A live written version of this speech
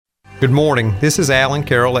Good morning. This is Alan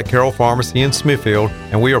Carroll at Carroll Pharmacy in Smithfield,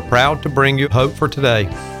 and we are proud to bring you Hope for Today,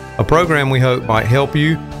 a program we hope might help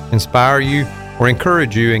you, inspire you, or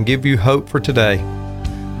encourage you and give you hope for today.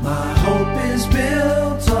 My hope is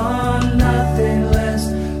built on nothing less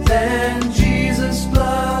than Jesus'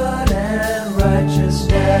 blood and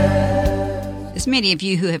righteousness. As many of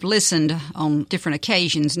you who have listened on different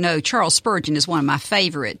occasions know, Charles Spurgeon is one of my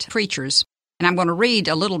favorite preachers. And I'm going to read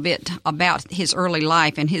a little bit about his early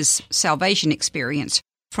life and his salvation experience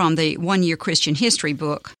from the One-Year Christian History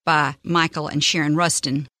book by Michael and Sharon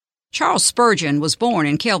Rustin. Charles Spurgeon was born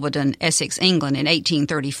in Kelvedon, Essex, England in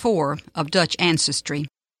 1834 of Dutch ancestry.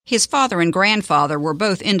 His father and grandfather were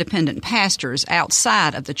both independent pastors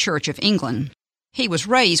outside of the Church of England. He was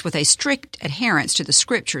raised with a strict adherence to the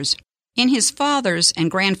Scriptures. In his father's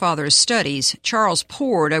and grandfather's studies, Charles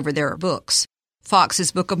pored over their books.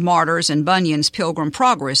 Fox's Book of Martyrs and Bunyan's Pilgrim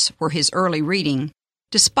Progress were his early reading.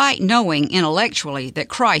 Despite knowing intellectually that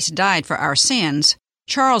Christ died for our sins,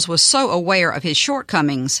 Charles was so aware of his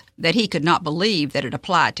shortcomings that he could not believe that it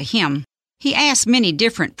applied to him. He asked many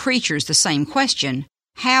different preachers the same question,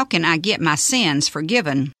 "How can I get my sins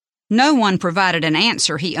forgiven?" No one provided an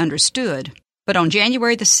answer he understood, but on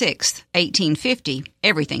January the 6th, 1850,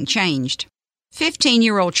 everything changed.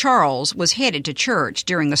 15-year-old Charles was headed to church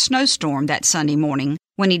during a snowstorm that Sunday morning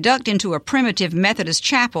when he ducked into a primitive Methodist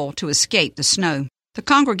chapel to escape the snow. The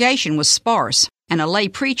congregation was sparse, and a lay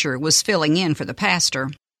preacher was filling in for the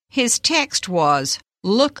pastor. His text was,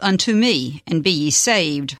 "Look unto me, and be ye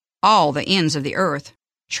saved, all the ends of the earth."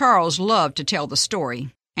 Charles loved to tell the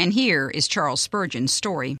story, and here is Charles Spurgeon's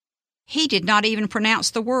story. He did not even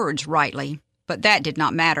pronounce the words rightly, but that did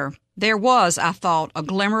not matter. There was, I thought, a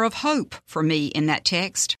glimmer of hope for me in that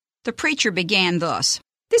text. The preacher began thus.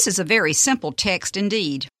 This is a very simple text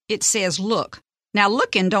indeed. It says, "Look." Now,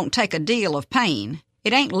 looking don't take a deal of pain.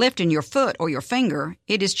 It ain't lifting your foot or your finger.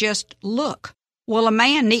 It is just look. Well, a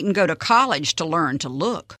man needn't go to college to learn to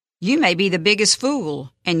look. You may be the biggest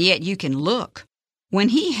fool, and yet you can look. When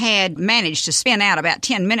he had managed to spin out about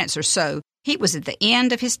 10 minutes or so, he was at the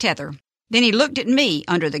end of his tether. Then he looked at me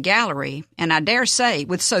under the gallery, and I dare say,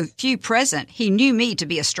 with so few present, he knew me to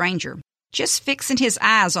be a stranger. Just fixing his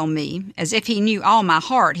eyes on me, as if he knew all my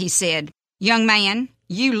heart, he said, "Young man,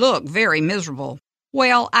 you look very miserable."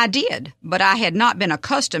 Well, I did, but I had not been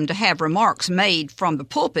accustomed to have remarks made from the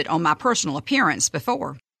pulpit on my personal appearance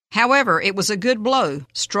before. However, it was a good blow,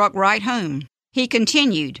 struck right home. He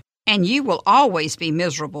continued, "And you will always be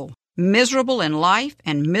miserable, miserable in life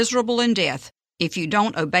and miserable in death, if you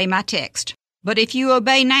don't obey my text. But if you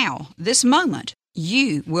obey now, this moment,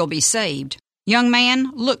 you will be saved. Young man,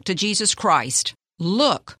 look to Jesus Christ.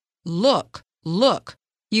 Look, look, look.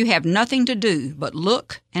 You have nothing to do but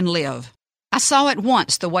look and live." I saw at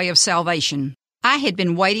once the way of salvation. I had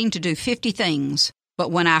been waiting to do 50 things, but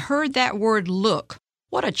when I heard that word look,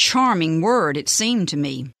 what a charming word it seemed to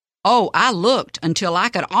me. Oh, I looked until I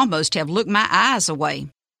could almost have looked my eyes away.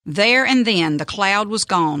 There and then the cloud was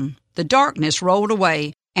gone. The darkness rolled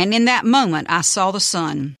away, and in that moment I saw the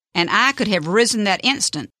sun, and I could have risen that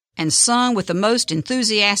instant and sung with the most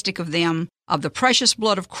enthusiastic of them of the precious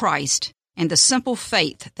blood of Christ and the simple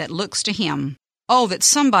faith that looks to Him. Oh, that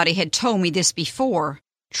somebody had told me this before.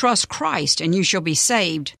 Trust Christ and you shall be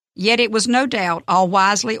saved. Yet it was no doubt all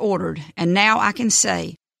wisely ordered, and now I can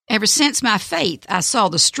say, ever since my faith I saw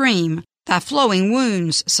the stream, thy flowing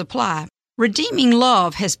wounds supply. Redeeming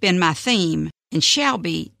love has been my theme, and shall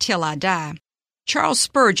be till I die. Charles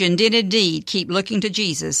Spurgeon did indeed keep looking to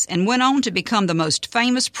Jesus and went on to become the most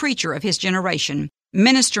famous preacher of his generation,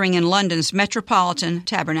 ministering in London's Metropolitan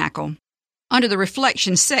Tabernacle. Under the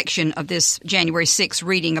reflection section of this January 6th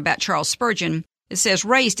reading about Charles Spurgeon, it says,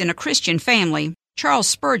 raised in a Christian family, Charles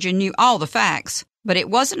Spurgeon knew all the facts, but it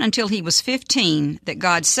wasn't until he was 15 that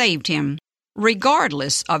God saved him.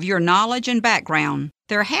 Regardless of your knowledge and background,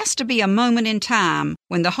 there has to be a moment in time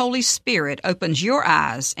when the Holy Spirit opens your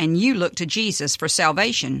eyes and you look to Jesus for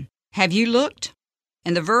salvation. Have you looked?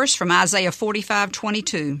 And the verse from Isaiah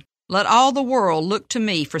 45:22, "Let all the world look to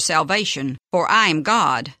me for salvation, for I am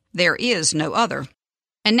God, there is no other."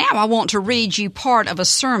 And now I want to read you part of a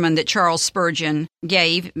sermon that Charles Spurgeon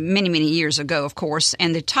gave many, many years ago, of course,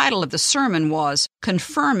 and the title of the sermon was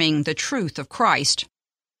Confirming the Truth of Christ.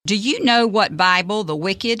 Do you know what Bible the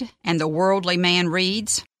wicked and the worldly man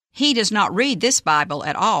reads? He does not read this Bible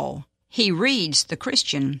at all. He reads the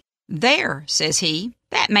Christian. "There," says he,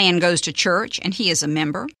 "that man goes to church and he is a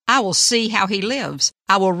member. I will see how he lives.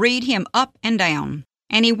 I will read him up and down."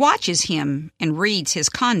 And he watches him and reads his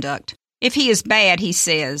conduct. If he is bad, he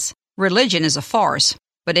says, religion is a farce.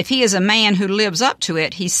 But if he is a man who lives up to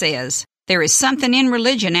it, he says, There is something in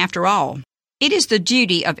religion after all. It is the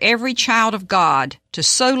duty of every child of God to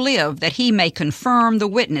so live that he may confirm the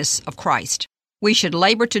witness of Christ. We should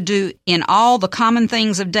labor to do in all the common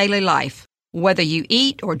things of daily life. Whether you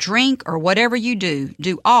eat or drink or whatever you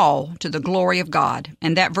do all to the glory of God.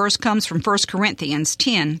 And that verse comes from 1 Corinthians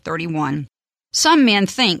 10:31. Some men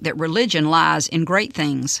think that religion lies in great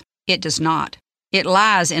things. It does not. It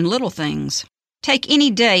lies in little things. Take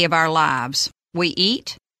any day of our lives. We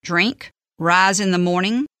eat, drink, rise in the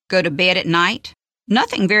morning, go to bed at night.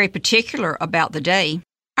 Nothing very particular about the day.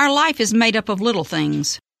 Our life is made up of little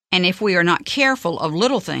things. And if we are not careful of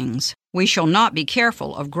little things, we shall not be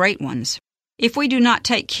careful of great ones. If we do not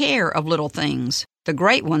take care of little things, the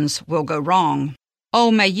great ones will go wrong. Oh,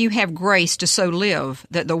 may you have grace to so live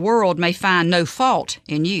that the world may find no fault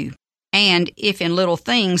in you. And if in little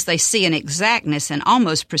things they see an exactness and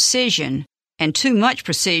almost precision, and too much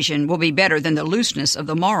precision will be better than the looseness of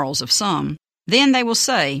the morals of some, then they will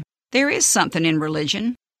say, there is something in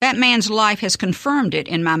religion. That man's life has confirmed it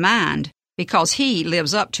in my mind, because he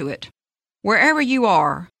lives up to it. Wherever you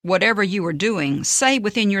are, whatever you are doing, say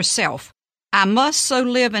within yourself, I must so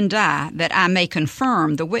live and die that I may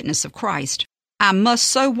confirm the witness of Christ. I must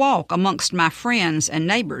so walk amongst my friends and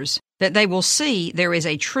neighbors that they will see there is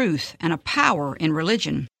a truth and a power in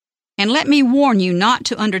religion. And let me warn you not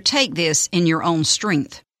to undertake this in your own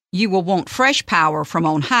strength. You will want fresh power from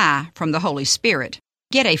on high, from the Holy Spirit.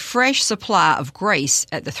 Get a fresh supply of grace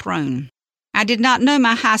at the throne. I did not know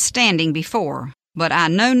my high standing before, but I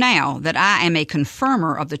know now that I am a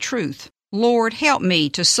confirmer of the truth. Lord, help me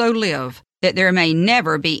to so live that there may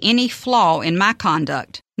never be any flaw in my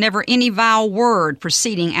conduct, never any vile word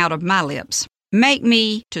proceeding out of my lips. Make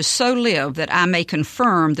me to so live that I may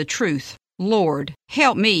confirm the truth. Lord,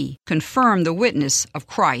 help me confirm the witness of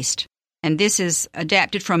Christ. And this is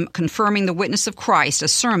adapted from Confirming the Witness of Christ, a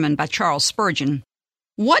sermon by Charles Spurgeon.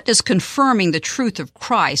 What does confirming the truth of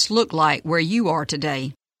Christ look like where you are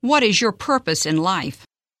today? What is your purpose in life?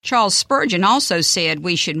 Charles Spurgeon also said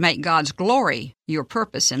we should make God's glory your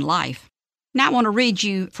purpose in life. Now I want to read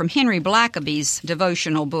you from Henry Blackaby's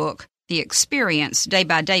devotional book, The Experience Day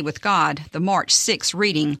by Day with God, the March 6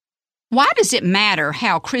 reading. Why does it matter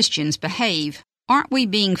how Christians behave? Aren't we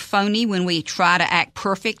being phony when we try to act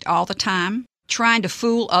perfect all the time? Trying to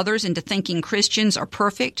fool others into thinking Christians are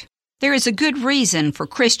perfect? There is a good reason for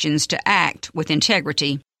Christians to act with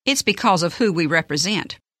integrity. It's because of who we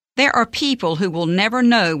represent. There are people who will never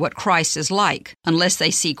know what Christ is like unless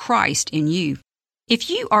they see Christ in you. If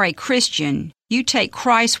you are a Christian, you take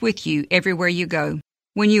Christ with you everywhere you go.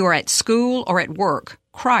 When you are at school or at work,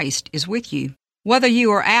 Christ is with you. Whether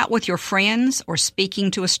you are out with your friends or speaking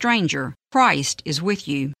to a stranger, Christ is with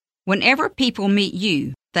you. Whenever people meet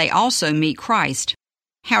you, they also meet Christ.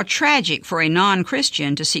 How tragic for a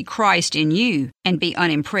non-Christian to see Christ in you and be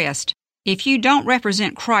unimpressed. If you don't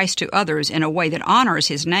represent Christ to others in a way that honors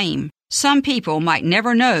His name, some people might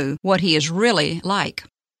never know what He is really like.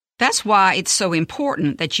 That's why it's so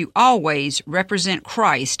important that you always represent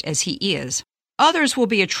Christ as He is. Others will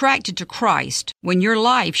be attracted to Christ when your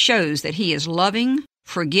life shows that He is loving,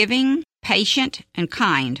 forgiving, patient, and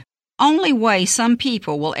kind. Only way some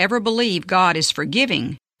people will ever believe God is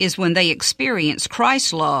forgiving is when they experience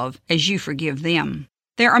Christ's love as you forgive them.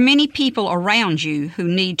 There are many people around you who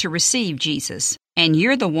need to receive Jesus, and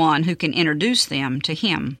you're the one who can introduce them to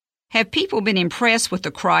Him. Have people been impressed with the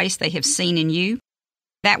Christ they have seen in you?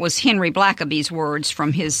 That was Henry Blackaby's words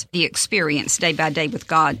from his The Experience Day by Day with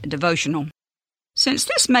God devotional. Since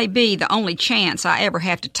this may be the only chance I ever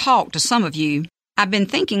have to talk to some of you, I've been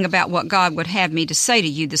thinking about what God would have me to say to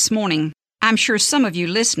you this morning. I'm sure some of you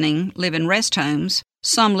listening live in rest homes,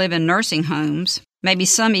 some live in nursing homes, maybe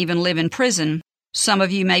some even live in prison. Some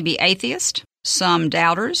of you may be atheists, some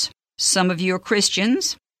doubters, some of you are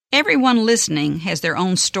Christians. Everyone listening has their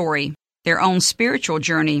own story, their own spiritual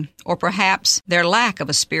journey, or perhaps their lack of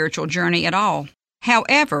a spiritual journey at all.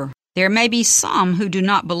 However, there may be some who do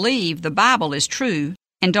not believe the Bible is true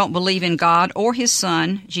and don't believe in God or His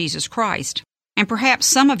Son, Jesus Christ. And perhaps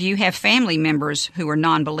some of you have family members who are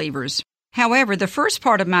non-believers. However, the first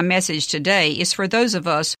part of my message today is for those of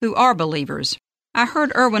us who are believers. I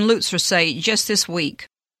heard Erwin Lutzer say just this week,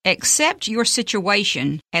 accept your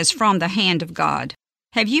situation as from the hand of God.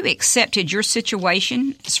 Have you accepted your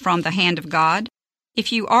situation as from the hand of God?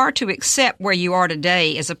 If you are to accept where you are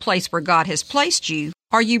today as a place where God has placed you,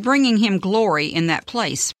 are you bringing Him glory in that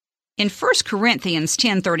place? In 1 Corinthians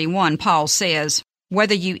 10:31, Paul says,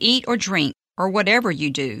 whether you eat or drink or whatever you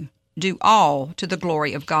do all to the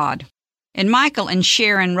glory of God. In Michael and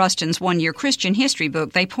Sharon Rustin's one-year Christian history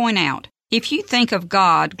book, they point out, If you think of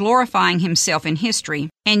God glorifying Himself in history,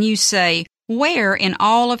 and you say, where in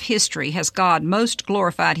all of history has God most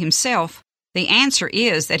glorified Himself? The answer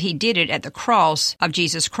is that He did it at the cross of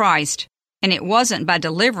Jesus Christ. And it wasn't by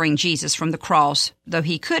delivering Jesus from the cross, though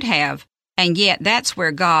He could have, and yet that's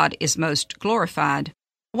where God is most glorified.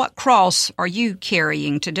 What cross are you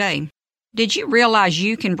carrying today? Did you realize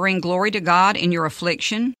you can bring glory to God in your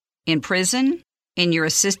affliction, in prison, in your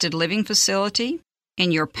assisted living facility,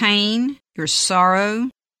 in your pain, your sorrow,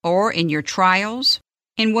 or in your trials?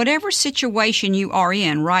 In whatever situation you are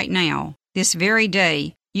in right now, this very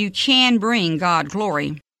day, you can bring God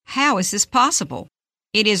glory. How is this possible?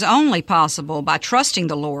 It is only possible by trusting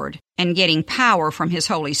the Lord and getting power from His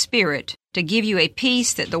Holy Spirit to give you a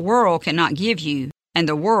peace that the world cannot give you and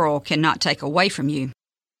the world cannot take away from you.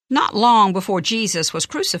 Not long before Jesus was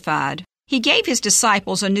crucified, He gave His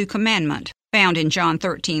disciples a new commandment, found in John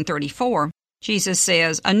 13:34. Jesus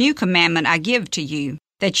says, "A new commandment I give to you,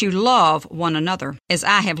 that you love one another, as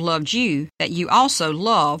I have loved you, that you also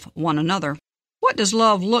love one another." What does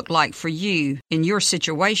love look like for you in your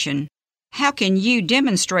situation? How can you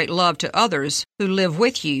demonstrate love to others who live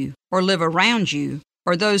with you, or live around you,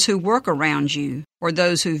 or those who work around you, or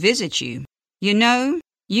those who visit you? You know,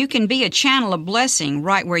 you can be a channel of blessing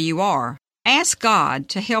right where you are. Ask God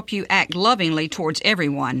to help you act lovingly towards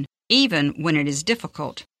everyone, even when it is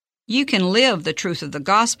difficult. You can live the truth of the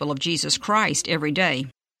gospel of Jesus Christ every day,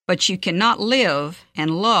 but you cannot live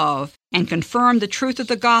and love and confirm the truth of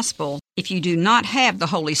the gospel if you do not have the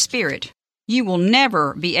Holy Spirit. You will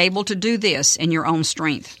never be able to do this in your own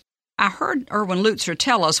strength. I heard Erwin Lutzer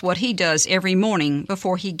tell us what he does every morning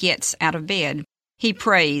before he gets out of bed. He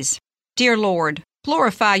prays, "Dear Lord,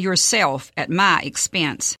 glorify yourself at my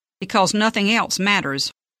expense, because nothing else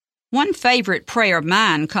matters." One favorite prayer of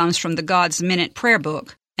mine comes from the God's Minute prayer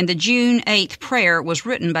book, and the June 8th prayer was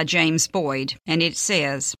written by James Boyd, and it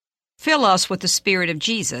says, "Fill us with the Spirit of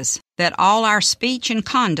Jesus, that all our speech and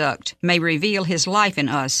conduct may reveal His life in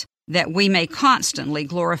us, that we may constantly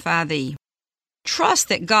glorify Thee." Trust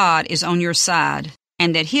that God is on your side,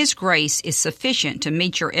 and that His grace is sufficient to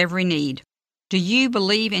meet your every need. Do you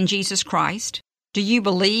believe in Jesus Christ? Do you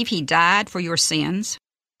believe He died for your sins?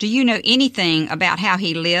 Do you know anything about how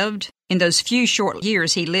He lived in those few short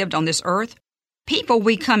years He lived on this earth? People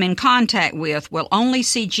we come in contact with will only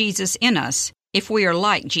see Jesus in us if we are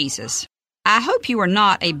like Jesus. I hope you are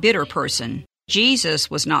not a bitter person. Jesus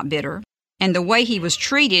was not bitter, and the way He was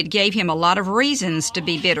treated gave Him a lot of reasons to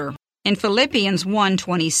be bitter. In Philippians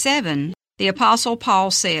 1:27, the Apostle Paul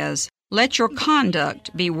says, "Let your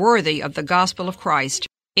conduct be worthy of the gospel of Christ."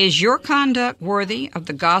 Is your conduct worthy of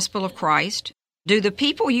the gospel of Christ? Do the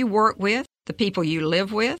people you work with, the people you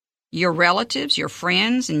live with, your relatives, your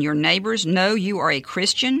friends, and your neighbors know you are a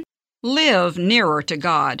Christian? Live nearer to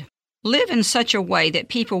God. Live in such a way that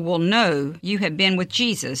people will know you have been with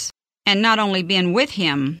Jesus, and not only been with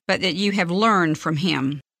Him, but that you have learned from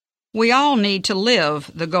Him. We all need to live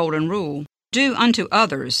the golden rule. Do unto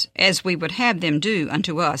others as we would have them do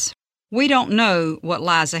unto us. We don't know what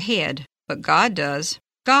lies ahead, but God does.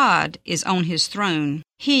 God is on His throne.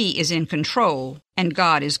 He is in control, and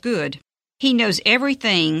God is good. He knows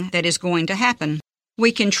everything that is going to happen.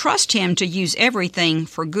 We can trust Him to use everything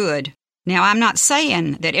for good. Now, I'm not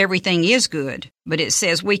saying that everything is good, but it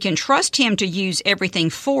says we can trust Him to use everything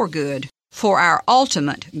for good, for our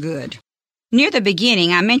ultimate good. Near the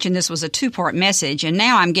beginning, I mentioned this was a two-part message, and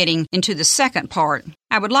now I'm getting into the second part.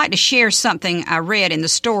 I would like to share something I read in the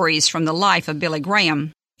stories from the life of Billy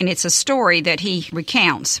Graham, and it's a story that he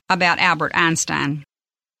recounts about Albert Einstein.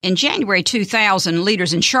 In January 2000,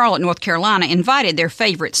 leaders in Charlotte, North Carolina, invited their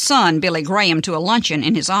favorite son, Billy Graham, to a luncheon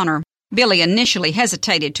in his honor. Billy initially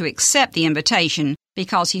hesitated to accept the invitation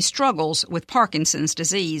because he struggles with Parkinson's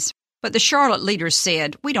disease. But the Charlotte leaders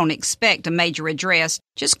said, "We don't expect a major address.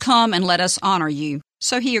 Just come and let us honor you."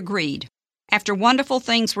 So he agreed. After wonderful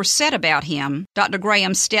things were said about him, Dr.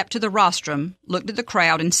 Graham stepped to the rostrum, looked at the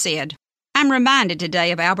crowd, and said, "I'm reminded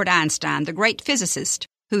today of Albert Einstein, the great physicist,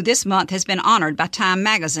 who this month has been honored by Time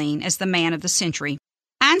magazine as the man of the century.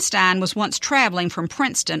 Einstein was once traveling from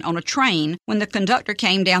Princeton on a train when the conductor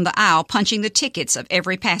came down the aisle punching the tickets of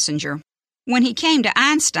every passenger. When he came to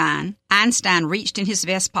Einstein, Einstein reached in his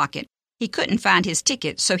vest pocket. He couldn't find his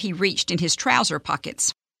ticket, so he reached in his trouser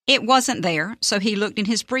pockets. It wasn't there, so he looked in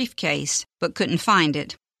his briefcase, but couldn't find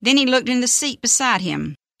it. Then he looked in the seat beside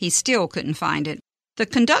him. He still couldn't find it. The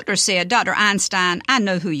conductor said, "Dr. Einstein, I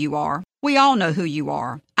know who you are. We all know who you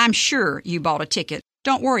are. I'm sure you bought a ticket.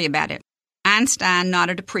 Don't worry about it." Einstein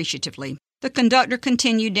nodded appreciatively. The conductor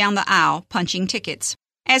continued down the aisle, punching tickets.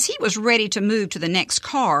 As he was ready to move to the next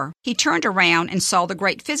car, he turned around and saw the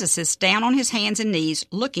great physicist down on his hands and knees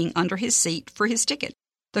looking under his seat for his ticket.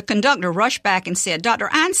 The conductor rushed back and said, Dr.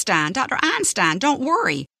 Einstein, don't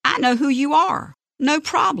worry. I know who you are. No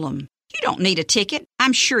problem. You don't need a ticket.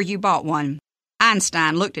 I'm sure you bought one.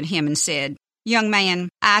 Einstein looked at him and said, Young man,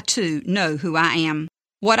 I too know who I am.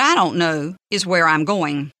 What I don't know is where I'm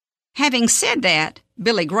going. Having said that,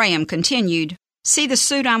 Billy Graham continued, See the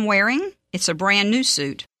suit I'm wearing? It's a brand new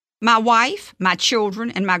suit. My wife, my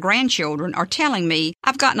children, and my grandchildren are telling me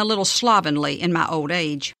I've gotten a little slovenly in my old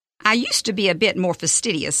age. I used to be a bit more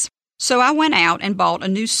fastidious, so I went out and bought a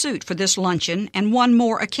new suit for this luncheon and one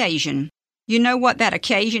more occasion. You know what that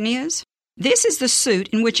occasion is? This is the suit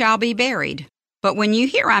in which I'll be buried. But when you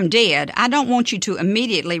hear I'm dead, I don't want you to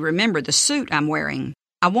immediately remember the suit I'm wearing.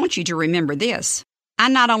 I want you to remember this. I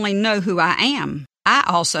not only know who I am, I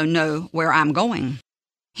also know where I'm going.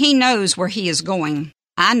 He knows where he is going.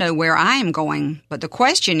 I know where I am going, but the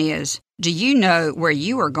question is, do you know where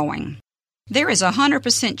you are going? There is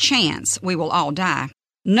 100% chance we will all die.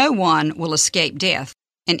 No one will escape death.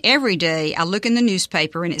 And every day I look in the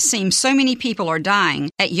newspaper and it seems so many people are dying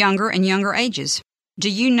at younger and younger ages. Do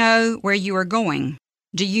you know where you are going?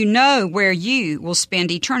 Do you know where you will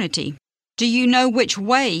spend eternity? Do you know which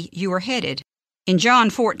way you are headed? In John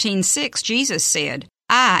 14:6, Jesus said,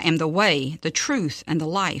 I am the way, the truth, and the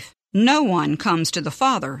life. No one comes to the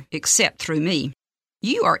Father except through me.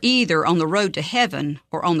 You are either on the road to heaven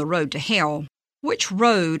or on the road to hell. Which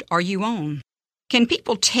road are you on? Can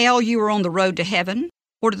people tell you are on the road to heaven,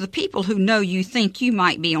 or do the people who know you think you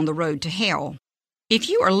might be on the road to hell? If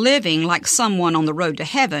you are living like someone on the road to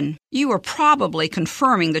heaven, you are probably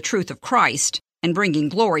confirming the truth of Christ and bringing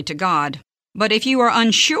glory to God. But if you are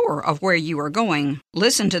unsure of where you are going,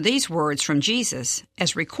 listen to these words from Jesus,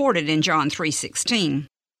 as recorded in John 3:16.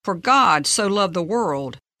 For God so loved the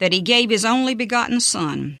world that he gave his only begotten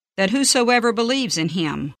Son, that whosoever believes in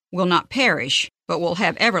him will not perish, but will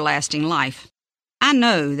have everlasting life. I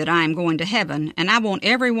know that I am going to heaven, and I want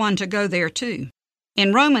everyone to go there too.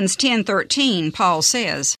 In Romans 10:13, Paul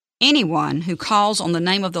says, Anyone who calls on the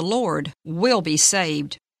name of the Lord will be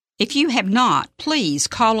saved. If you have not, please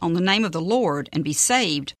call on the name of the Lord and be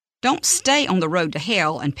saved. Don't stay on the road to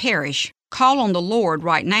hell and perish. Call on the Lord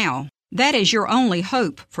right now. That is your only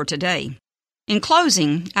hope for today. In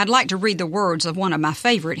closing, I'd like to read the words of one of my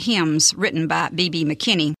favorite hymns written by B.B.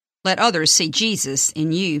 McKinney, Let Others See Jesus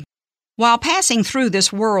in You. While passing through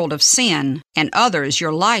this world of sin, and others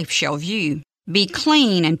your life shall view, be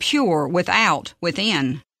clean and pure without,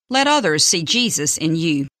 within. Let others see Jesus in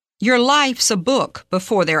you. Your life's a book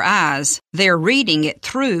before their eyes. They're reading it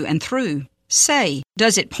through and through. Say,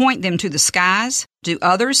 does it point them to the skies? Do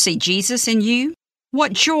others see Jesus in you?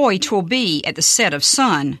 What joy 'twill be at the set of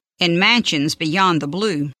sun, in mansions beyond the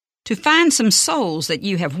blue. To find some souls that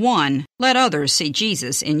you have won, let others see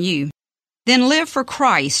Jesus in you. Then live for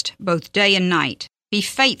Christ both day and night. Be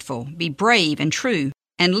faithful, be brave and true,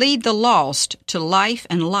 and lead the lost to life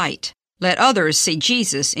and light. Let others see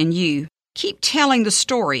Jesus in you. Keep telling the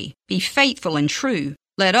story. Be faithful and true.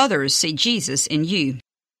 Let others see Jesus in you.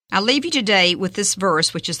 I leave you today with this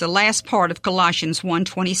verse, which is the last part of Colossians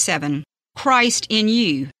 1:27. Christ in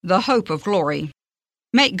you, the hope of glory.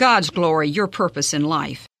 Make God's glory your purpose in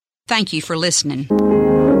life. Thank you for listening.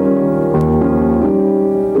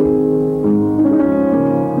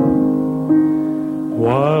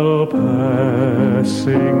 While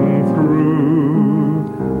passing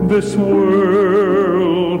through this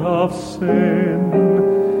world of sin,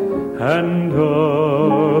 and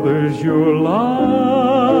others your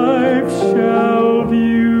life shall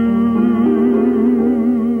view,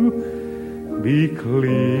 be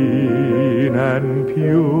clean and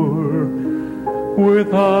pure,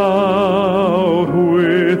 without,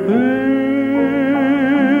 within.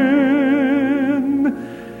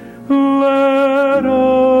 Let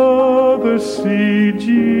others see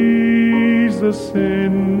Jesus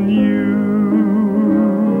in you.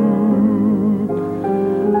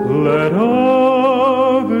 Let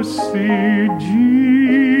others see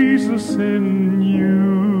Jesus in you.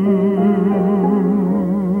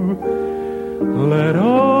 Let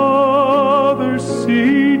others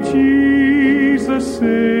see Jesus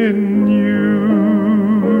in you.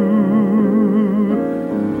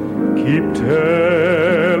 Keep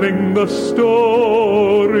telling the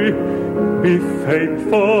story, be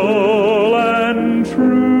faithful and true.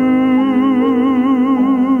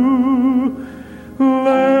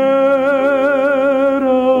 Let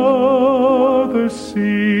others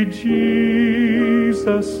see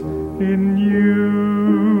Jesus in you.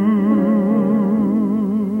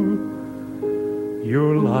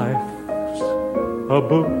 Your life's a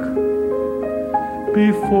book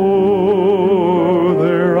before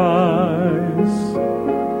their eyes.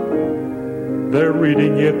 They're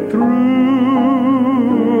reading it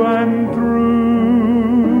through and through.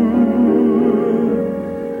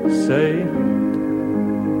 Say,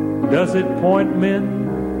 does it point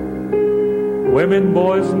men, women,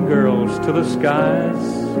 boys, and girls to the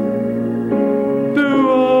skies? Do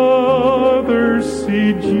others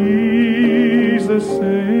see Jesus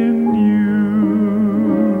in you?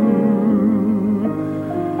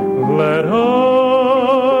 Let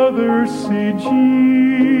others see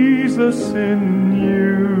Jesus in you.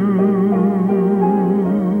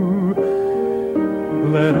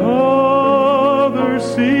 Let others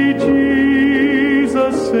see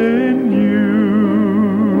Jesus in you.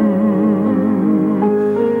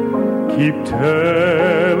 Keep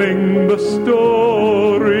telling the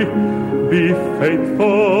story, be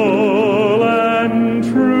faithful and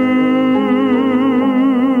true.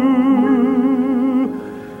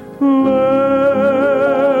 Let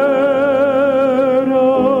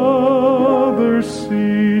others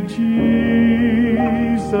see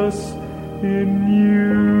Jesus in you.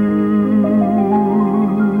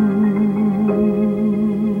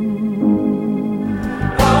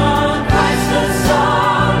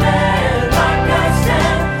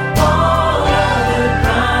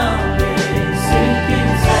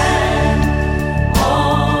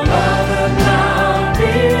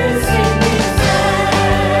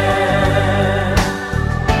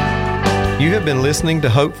 You have been listening to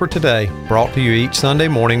Hope for Today, brought to you each Sunday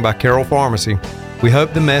morning by Carroll Pharmacy. We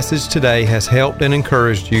hope the message today has helped and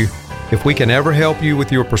encouraged you. If we can ever help you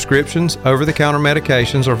with your prescriptions, over-the-counter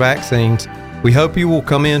medications, or vaccines, we hope you will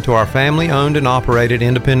come into our family-owned and operated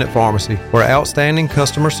independent pharmacy, where outstanding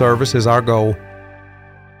customer service is our goal.